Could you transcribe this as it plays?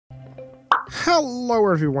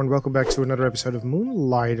Hello everyone, welcome back to another episode of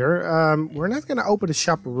Moonlighter. We're not gonna open the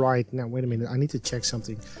shop right now. Wait a minute, I need to check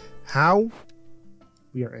something. How?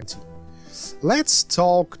 We are empty. Let's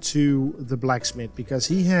talk to the blacksmith because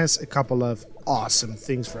he has a couple of awesome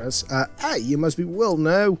things for us. Hey, you must be Will,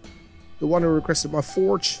 no? The one who requested my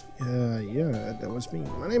forge? Yeah, that was me.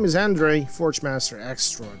 My name is Andre, Forge Master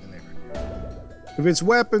Extraordinary. If it's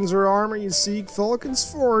weapons or armor you seek,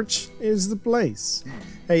 Falcon's Forge is the place.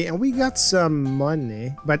 Hey, and we got some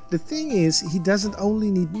money, but the thing is, he doesn't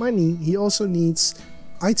only need money, he also needs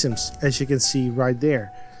items, as you can see right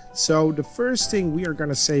there. So the first thing we are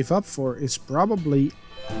gonna save up for is probably...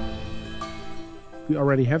 We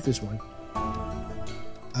already have this one.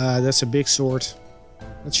 That's a big sword.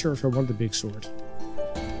 Not sure if I want the big sword.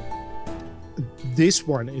 This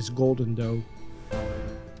one is golden though.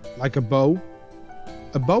 Like a bow.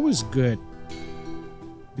 A bow is good.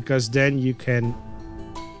 Because then you can...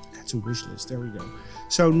 That's a wish list, there we go.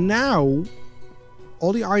 So now,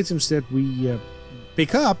 all the items that we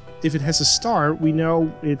pick up, if it has a star, we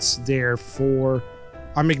know it's there for...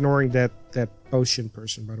 I'm ignoring that potion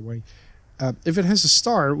person, by the way. If it has a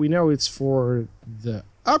star, we know it's for the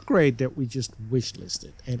upgrade that we just wish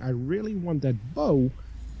listed. And I really want that bow.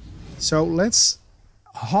 So let's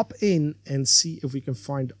hop in and see if we can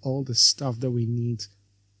find all the stuff that we need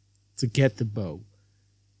to get the bow.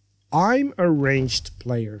 I'm a ranged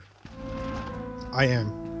player. I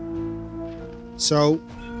am. So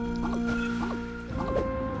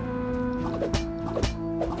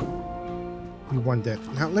we want that.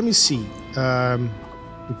 Now let me see.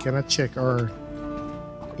 We cannot check our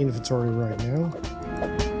inventory right now.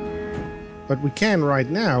 But we can right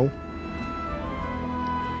now.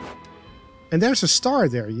 And there's a star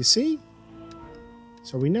there, you see?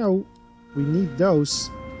 So we know we need those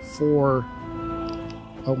for...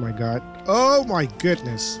 Oh my god. Oh my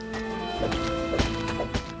goodness.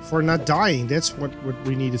 For not dying, that's what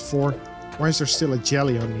we need it for. Why is there still a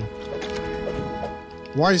jelly on me?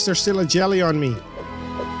 Why is there still a jelly on me?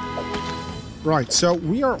 Right, so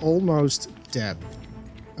we are almost dead.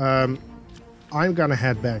 I'm gonna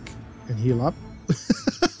head back and heal up.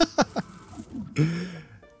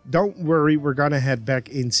 Don't worry, we're gonna head back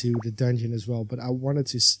into the dungeon as well, but I wanted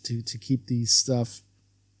to keep these stuff.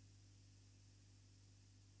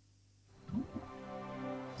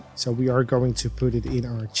 So we are going to put it in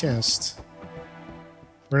our chest.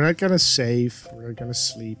 We're not gonna save, we're not gonna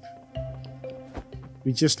sleep.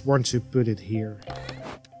 We just want to put it here.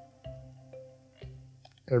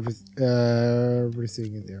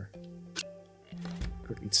 Everything in there.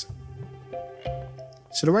 Great.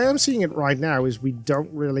 So the way I'm seeing it right now is we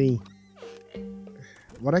don't really...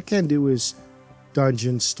 What I can do is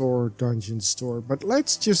dungeon store. But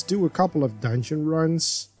let's just do a couple of dungeon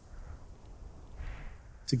runs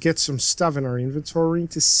to get some stuff in our inventory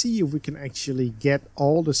to see if we can actually get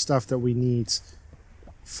all the stuff that we need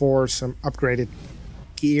for some upgraded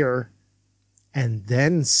gear and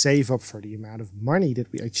then save up for the amount of money that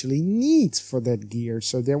we actually need for that gear,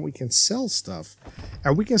 so then we can sell stuff.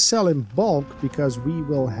 And we can sell in bulk because we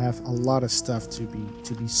will have a lot of stuff to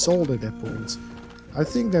be sold at that point. I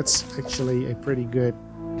think that's actually a pretty good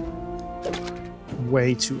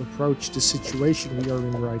way to approach the situation we are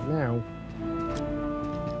in right now.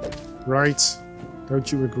 Right?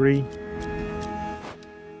 Don't you agree?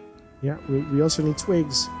 Yeah, we also need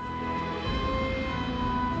twigs.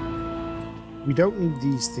 We don't need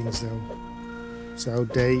these things though. So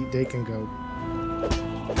they can go.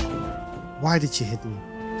 Why did you hit me?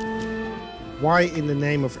 Why in the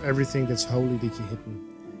name of everything that's holy did you hit me?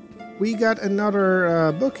 We got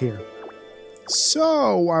another book here.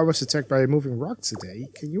 So, I was attacked by a moving rock today.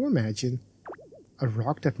 Can you imagine? A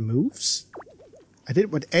rock that moves? I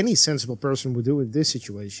did what any sensible person would do in this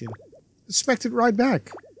situation. It smacked it right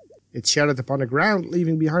back. It shattered upon the ground,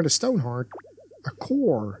 leaving behind a stone heart. A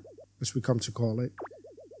core, as we come to call it.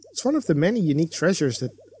 It's one of the many unique treasures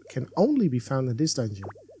that can only be found in this dungeon.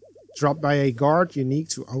 Dropped by a guard unique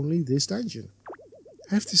to only this dungeon.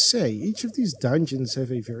 I have to say, each of these dungeons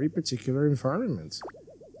have a very particular environment.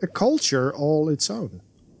 A culture all its own.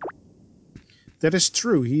 That is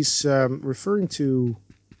true. He's referring to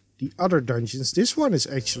the other dungeons. This one is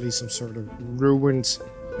actually some sort of ruined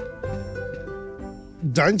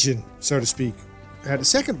dungeon, so to speak. The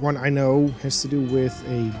second one I know has to do with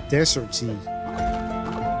a deserty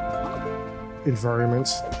environment.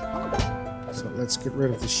 So let's get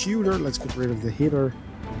rid of the shooter, let's get rid of the hitter,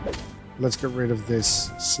 let's get rid of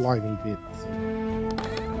this slimy bit.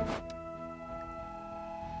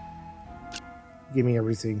 Give me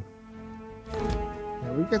everything.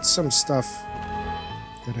 Now we got some stuff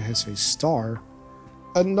that has a star.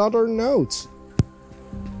 Another note.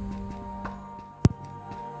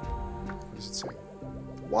 What does it say?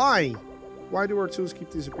 Why? Why do our tools keep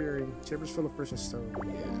disappearing? Chambers full of precious stone.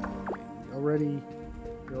 Yeah.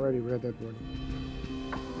 We already read that one.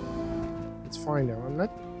 It's fine though. I'm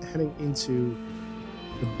not heading into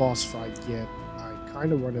the boss fight yet. I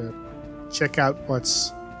kind of want to check out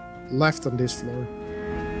what's left on this floor.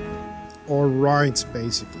 Or right,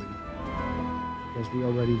 basically. Because we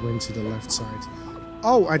already went to the left side.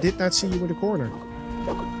 Oh, I did not see you in the corner.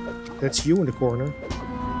 That's you in the corner.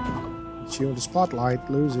 It's you in the spotlight,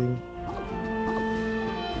 losing.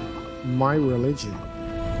 My religion.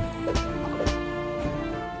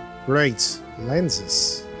 Great.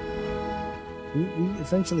 Lenses. We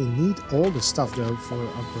eventually need all the stuff though for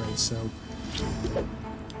upgrades, so...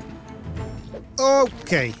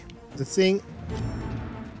 Okay. The thing...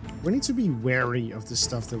 We need to be wary of the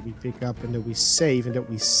stuff that we pick up and that we save and that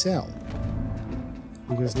we sell.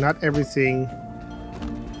 Because not everything...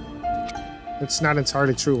 That's not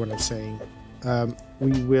entirely true what I'm saying.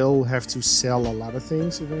 We will have to sell a lot of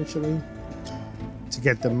things eventually to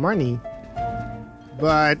get the money.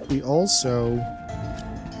 But we also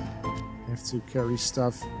have to carry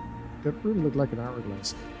stuff... That room looked like an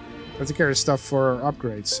hourglass. We have to carry stuff for our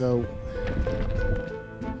upgrades, so...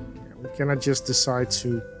 We cannot just decide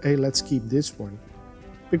to, hey, let's keep this one.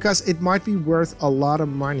 Because it might be worth a lot of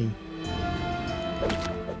money.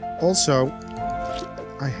 Also,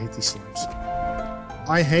 I hate these slimes.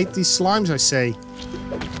 I hate these slimes, I say.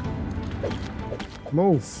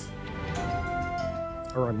 Move.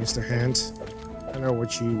 Alright, Mr. Hand. I know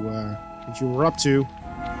what you were up to.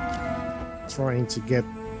 Trying to get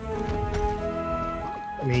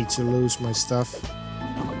me to lose my stuff.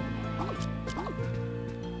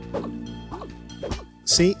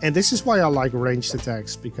 See, and this is why I like ranged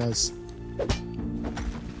attacks, because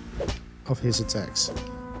of his attacks.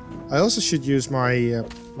 I also should use my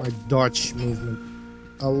my dodge movement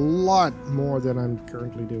a lot more than I'm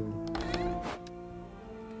currently doing.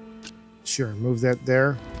 Sure, move that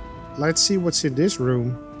there. Let's see what's in this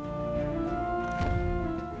room.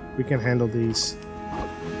 We can handle these.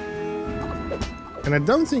 And I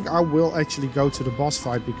don't think I will actually go to the boss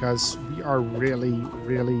fight because we are really,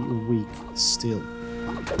 really weak still.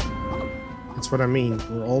 That's what I mean.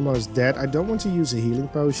 We're almost dead. I don't want to use a healing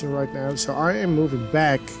potion right now, so I am moving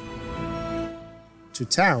back to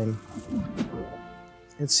town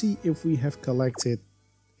and see if we have collected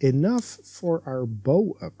enough for our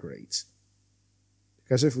bow upgrades.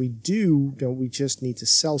 Because if we do, then we just need to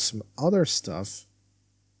sell some other stuff.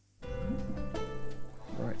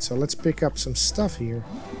 Right, so let's pick up some stuff here.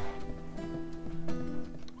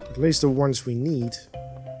 At least the ones we need.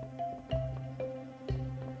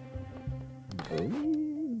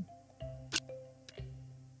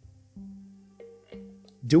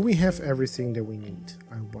 Do we have everything that we need?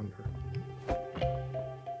 I wonder.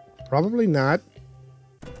 Probably not.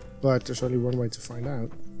 But there's only one way to find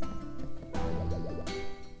out.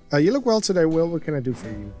 You look well today, Will. What can I do for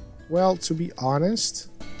you? Well, to be honest,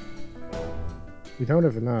 we don't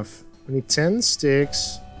have enough. We need 10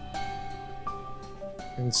 sticks.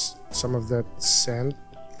 And some of that sand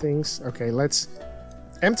things. Okay, let's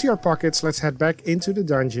empty our pockets. Let's head back into the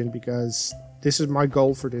dungeon because this is my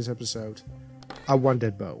goal for this episode. I want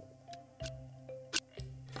that bow.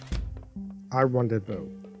 I want that bow.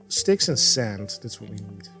 Sticks and sand, that's what we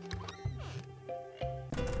need.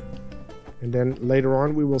 And then later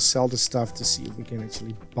on we will sell the stuff to see if we can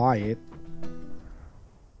actually buy it.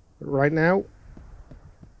 But right now,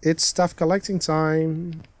 it's stuff collecting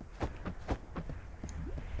time.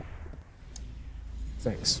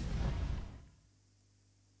 Thanks.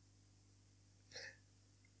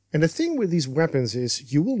 And the thing with these weapons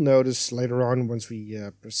is, you will notice later on once we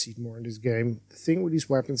proceed more in this game, the thing with these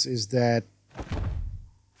weapons is that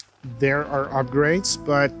there are upgrades,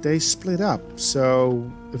 but they split up.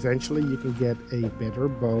 So eventually you can get a better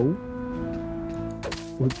bow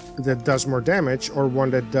that does more damage, or one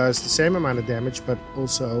that does the same amount of damage but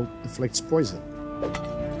also inflicts poison.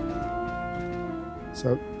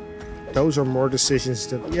 So those are more decisions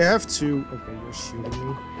that you have to... Okay, you're shooting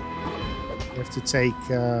me. You have to take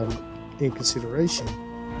in consideration.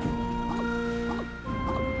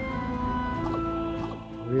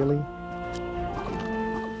 Really?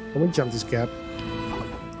 Can we jump this gap?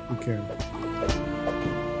 We can.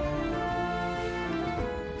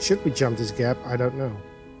 Should we jump this gap? I don't know.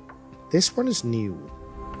 This one is new.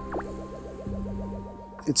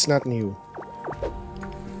 It's not new.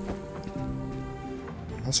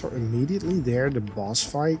 Also, immediately there, the boss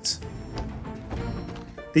fight.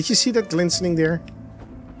 Did you see that glistening there?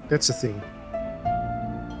 That's the thing.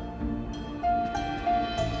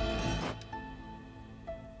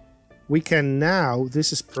 we can now,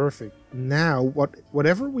 this is perfect. Now,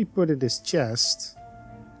 whatever we put in this chest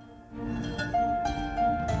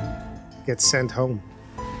gets sent home.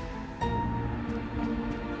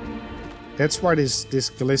 That's why this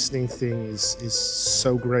glistening thing is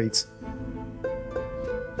so great.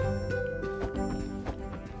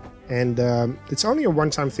 And it's only a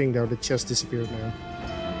one-time thing though, the chest disappeared now.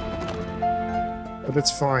 But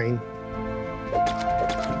it's fine.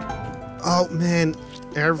 Oh man,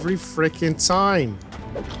 every freaking time.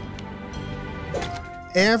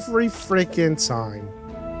 Every freaking time.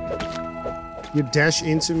 You dash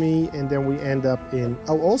into me and then we end up in...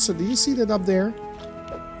 Oh, also, do you see that up there?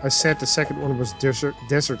 I said the second one was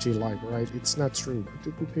deserty-like, right? It's not true. What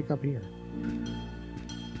did we pick up here?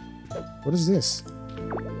 What is this?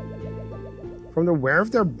 From the wear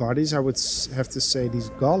of their bodies, I would have to say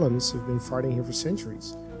these golems have been fighting here for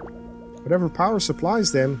centuries. Whatever power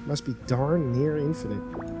supplies them must be darn near infinite.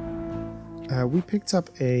 We picked up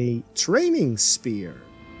a training spear.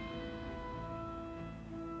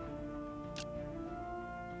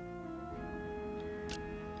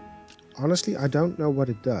 Honestly, I don't know what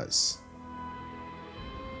it does.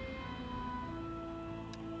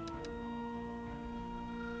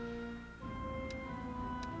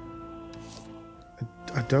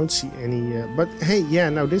 I don't see any, but hey, yeah,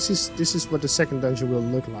 no, this is what the second dungeon will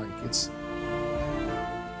look like.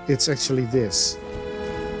 It's actually this,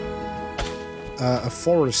 a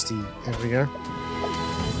foresty area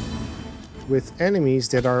with enemies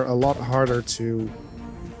that are a lot harder to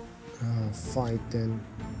fight than.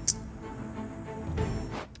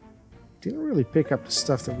 Didn't really pick up the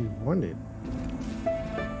stuff that we wanted,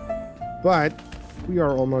 but we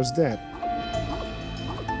are almost dead.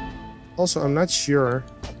 Also, I'm not sure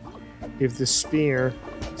if the spear,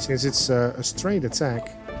 since it's a straight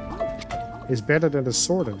attack, is better than the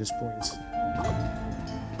sword at this point.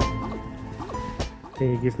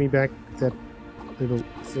 Can you give me back that little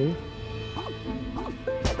thing?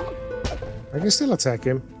 I can still attack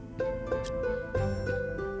him.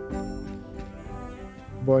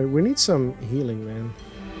 Boy, we need some healing, man.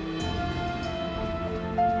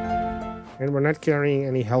 And we're not carrying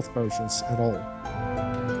any health potions at all.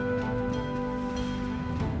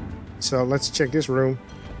 So let's check this room.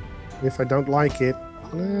 If I don't like it,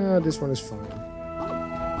 this one is fine.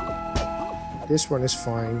 This one is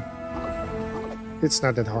fine. It's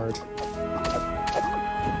not that hard.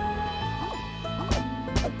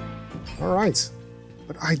 Alright.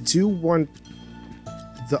 But I do want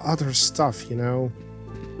the other stuff, you know?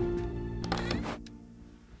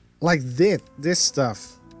 Like this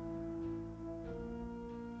stuff.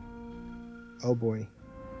 Oh boy.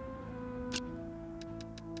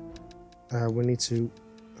 We need to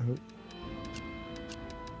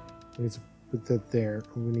put that there.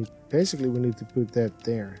 Basically we need to put that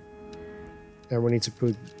there. And we need to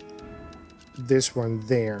put this one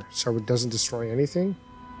there so it doesn't destroy anything.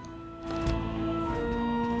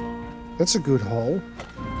 That's a good haul.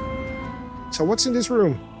 So what's in this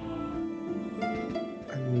room?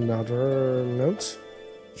 Another note.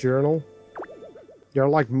 Journal. They're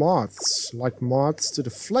like moths to the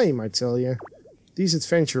flame, I tell you. These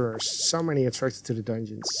adventurers, so many attracted to the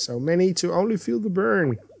dungeons, so many to only feel the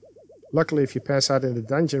burn. Luckily, if you pass out in the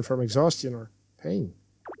dungeon from exhaustion or pain,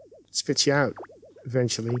 it spits you out,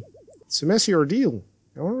 eventually. It's a messy ordeal.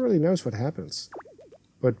 No one really knows what happens.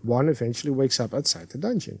 But one eventually wakes up outside the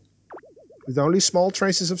dungeon, with only small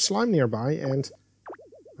traces of slime nearby and,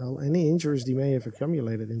 well, any injuries they may have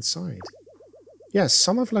accumulated inside. Yes,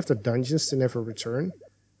 some have left the dungeons to never return,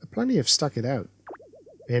 but plenty have stuck it out.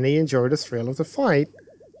 Many enjoy the thrill of the fight,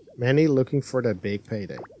 many looking for that big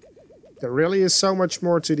payday. There really is so much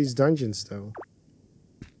more to these dungeons, though.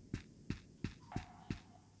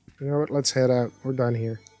 You know what, let's head out. We're done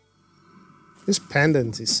here. This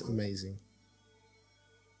pendant is amazing.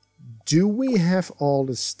 Do we have all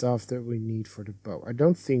the stuff that we need for the bow? I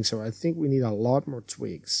don't think so. I think we need a lot more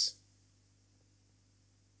twigs.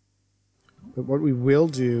 But what we will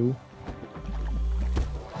do...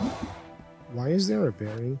 Why is there a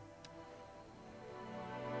berry?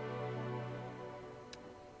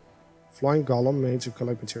 Flying golem made to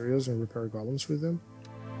collect materials and repair golems with them.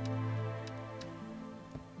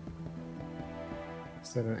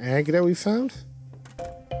 Is that an egg that we found?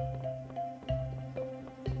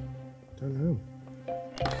 Don't know.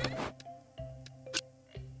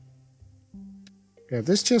 Yeah,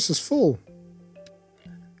 this chest is full.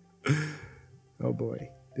 Oh boy,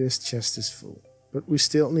 this chest is full. But we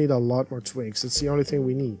still need a lot more twigs. That's the only thing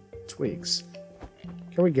we need. Twigs.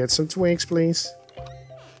 Can we get some twigs, please?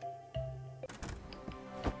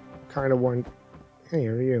 Kind of want... Hey,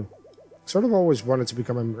 who are you? Sort of always wanted to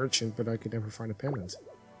become a merchant, but I could never find a pendant.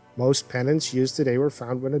 Most pendants used today were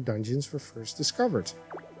found when the dungeons were first discovered.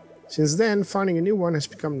 Since then, finding a new one has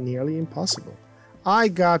become nearly impossible. I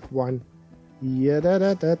got one. And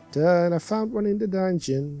I found one in the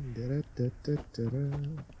dungeon. You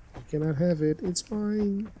cannot have it, it's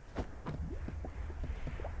mine.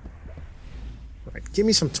 Right, give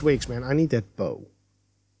me some twigs, man. I need that bow.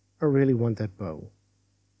 I really want that bow.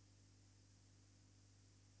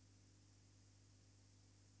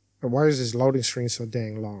 And why is this loading screen so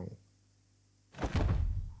dang long?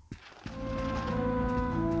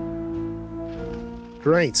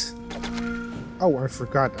 Great. Oh, I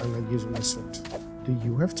forgot I'm not using my sword. Do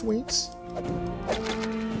you have twigs? Or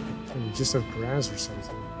you just have grass or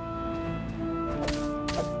something?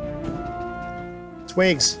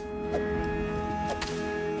 Twigs.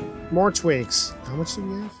 More twigs. How much do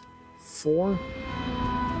we have? 4?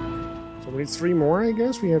 So we need 3 more, I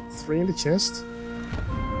guess? We have 3 in the chest.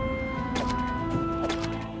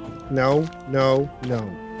 No, no, no.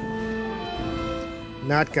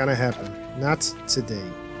 Not gonna happen. Not today.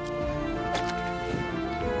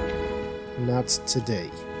 Not today.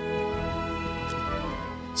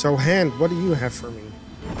 So, Hand, what do you have for me?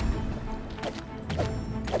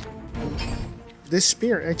 This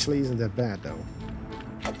spear actually isn't that bad, though.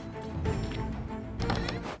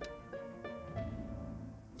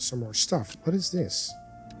 Some more stuff. What is this?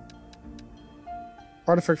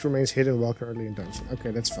 Artifact remains hidden while currently in dungeon. Okay,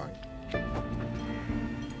 that's fine.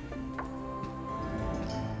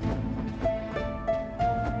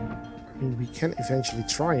 I mean, we can eventually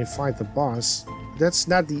try and fight the boss. That's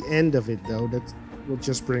not the end of it, though. That will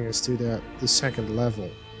just bring us to the second level.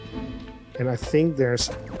 And I think there's...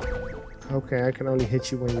 Okay, I can only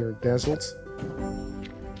hit you when you're dazzled.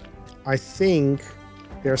 I think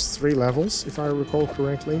there's 3 levels, if I recall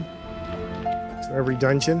correctly. To every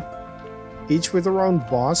dungeon. Each with their own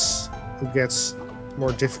boss, who gets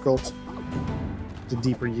more difficult the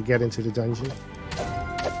deeper you get into the dungeon.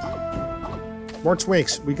 More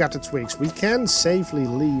twigs. We got the twigs. We can safely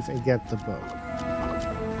leave and get the bow.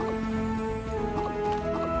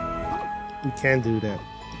 We can do that.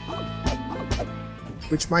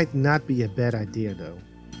 Which might not be a bad idea, though.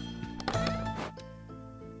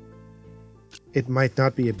 It might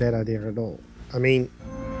not be a bad idea at all. I mean...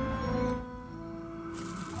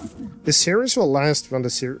 The series will last while the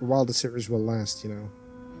series will last, you know.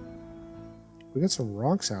 We got some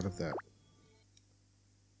rocks out of that.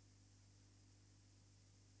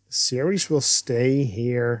 The series will stay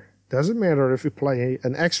here. Doesn't matter if we play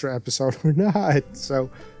an extra episode or not. So,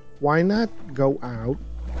 why not go out,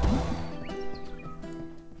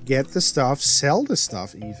 get the stuff, sell the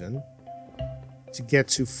stuff even, to get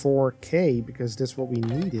to 4K, because that's what we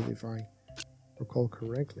needed, if I recall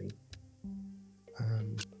correctly.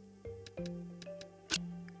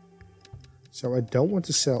 So I don't want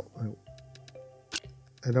to sell...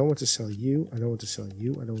 I don't want to sell you. I don't want to sell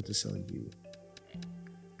you. I don't want to sell you.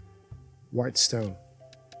 White stone.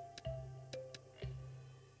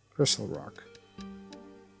 Crystal rock.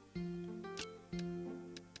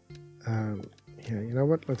 Yeah, you know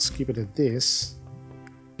what? Let's keep it at this.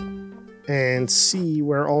 And see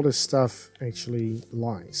where all this stuff actually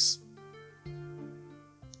lies.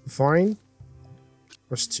 Vine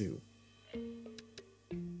was 2.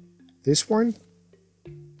 This one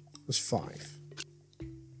was 5.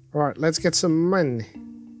 Alright, let's get some money.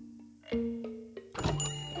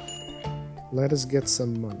 Let us get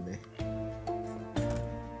some money.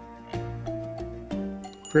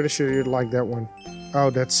 Pretty sure you'd like that one. Oh,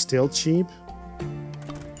 that's still cheap?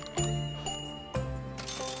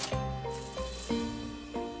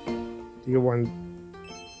 Do you want...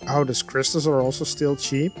 Oh, these crystals are also still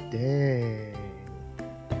cheap? Dang.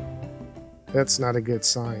 That's not a good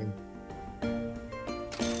sign.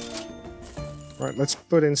 Right, let's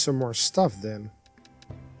put in some more stuff then.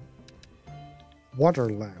 Water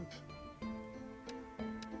lamp.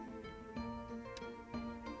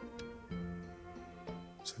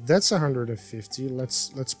 So that's 150.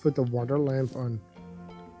 Let's put the water lamp on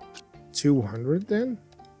 200 then?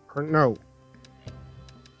 Or no.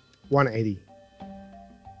 180.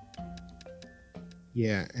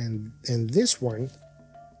 Yeah, and this one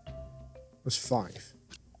was 5.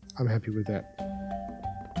 I'm happy with that.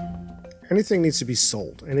 Anything needs to be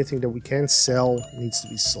sold. Anything that we can sell needs to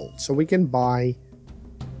be sold. So we can buy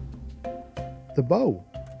the bow.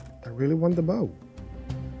 I really want the bow.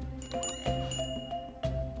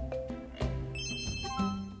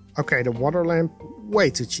 Okay, the water lamp, way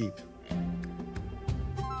too cheap.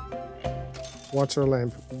 Water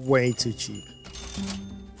lamp, way too cheap.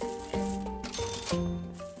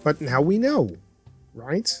 But now we know,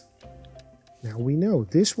 right? Now we know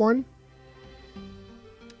this one.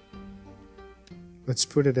 Let's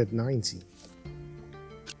put it at 90.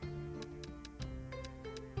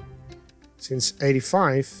 Since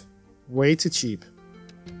 85, way too cheap.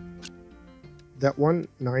 That one,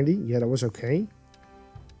 90, yeah, that was okay.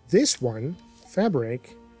 This one,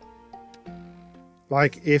 fabric,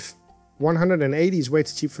 like if 180 is way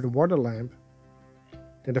too cheap for the water lamp,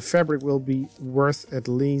 then the fabric will be worth at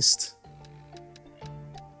least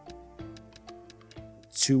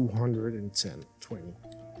 210, 20.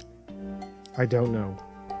 I don't know.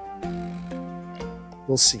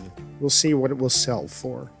 We'll see. We'll see what it will sell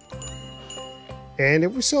for. And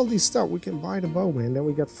if we sell these stuff, we can buy the bow, man. Then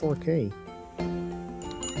we got 4K.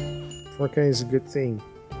 4K is a good thing.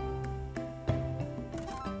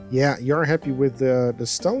 Yeah, you're happy with the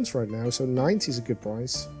stones right now, so 90 is a good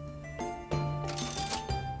price.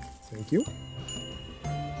 Thank you.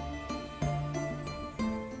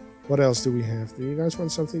 What else do we have? Do you guys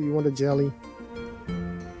want something? You want a jelly?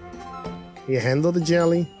 Can you handle the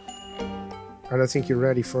jelly? I don't think you're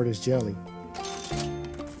ready for this jelly.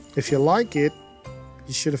 If you like it,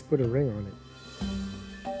 you should have put a ring on it.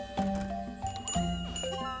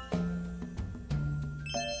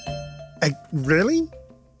 Really?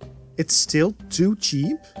 It's still too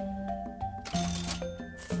cheap?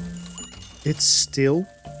 It's still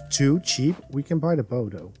too cheap? We can buy the bow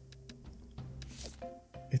though.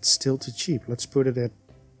 It's still too cheap. Let's put it at...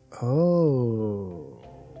 Oh...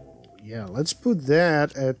 Yeah, let's put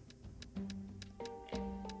that at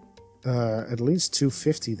least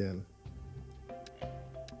 250 then.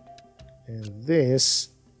 And this...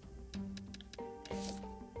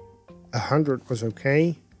 100 was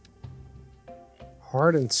okay.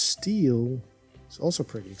 Hardened steel is also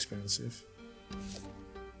pretty expensive.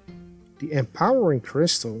 The empowering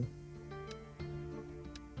crystal.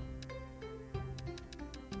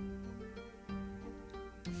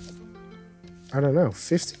 I don't know,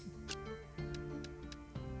 50?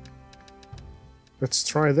 Let's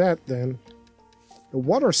try that then. The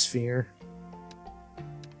water sphere.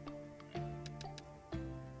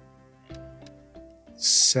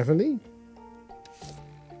 $70?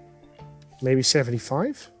 Maybe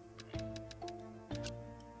 75?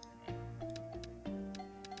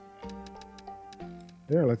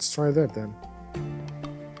 Yeah, let's try that then.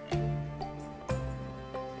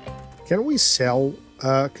 Can we sell...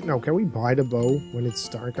 no, can we buy the bow when it's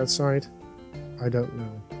dark outside? I don't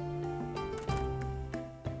know.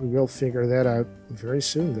 We will figure that out very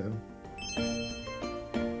soon though.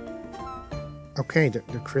 Okay, the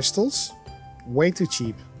crystals? Way too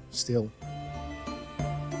cheap, still.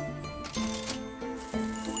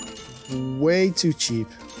 Way too cheap.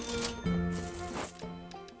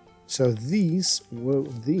 So these, well,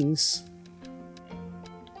 these...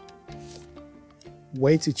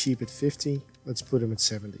 Way too cheap at 50. Let's put them at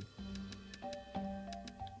 70.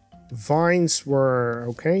 Vines were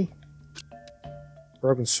okay.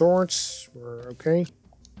 Broken swords were okay.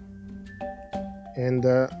 And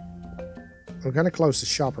I'm gonna close the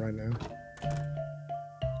shop right now.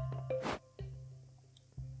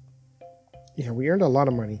 Yeah, we earned a lot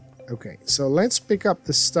of money. Okay, so let's pick up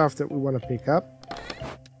the stuff that we want to pick up.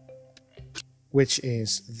 Which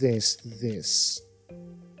is this, and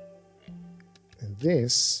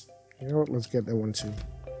this. You know what, let's get that one too.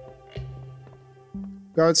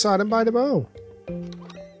 Go outside and buy the bow. And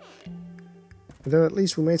then at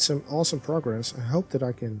least we made some awesome progress. I hope that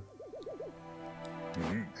I can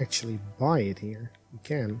actually buy it here. We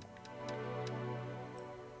can.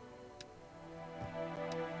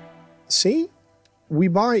 See? We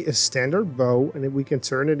buy a standard bow and then we can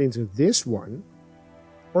turn it into this one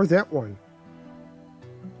or that one.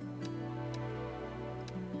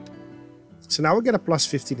 So now we get a plus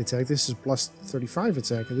 15 attack. This is plus 35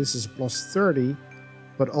 attack and this is plus 30,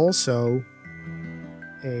 but also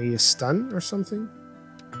a stun or something.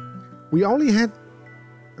 We only had...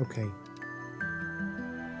 Okay.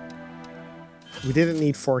 We didn't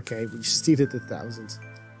need 4K, we just needed 1,000.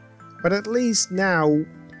 But at least now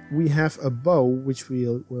we have a bow which we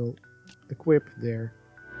will equip there.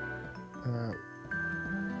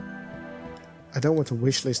 I don't want to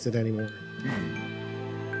wishlist it anymore.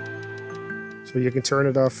 So you can turn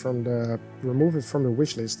it off from the... remove it from the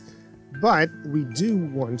wishlist. But we do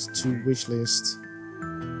want to wishlist...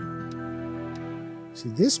 See,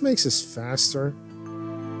 this makes us faster.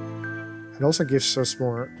 It also gives us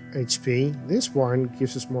more HP. This one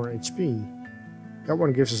gives us more HP. That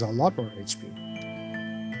one gives us a lot more HP.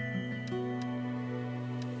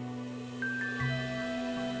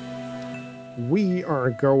 We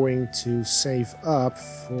are going to save up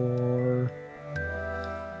for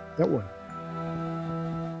that one.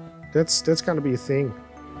 That's gonna be a thing.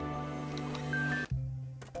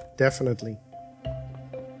 Definitely.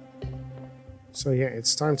 So yeah,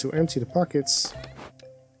 it's time to empty the pockets.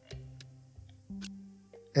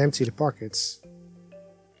 Empty the pockets.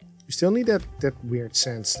 We still need that weird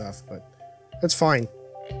sand stuff, but that's fine.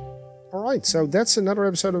 Alright, so that's another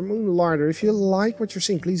episode of Moonlighter. If you like what you're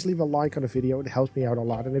seeing, please leave a like on the video. It helps me out a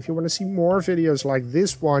lot. And if you want to see more videos like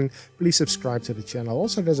this one, please subscribe to the channel.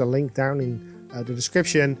 Also, there's a link down in the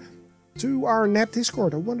description to our NAP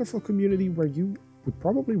Discord, a wonderful community where you would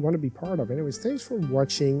probably want to be part of. Anyways, thanks for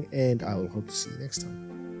watching, and I will hope to see you next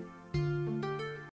time.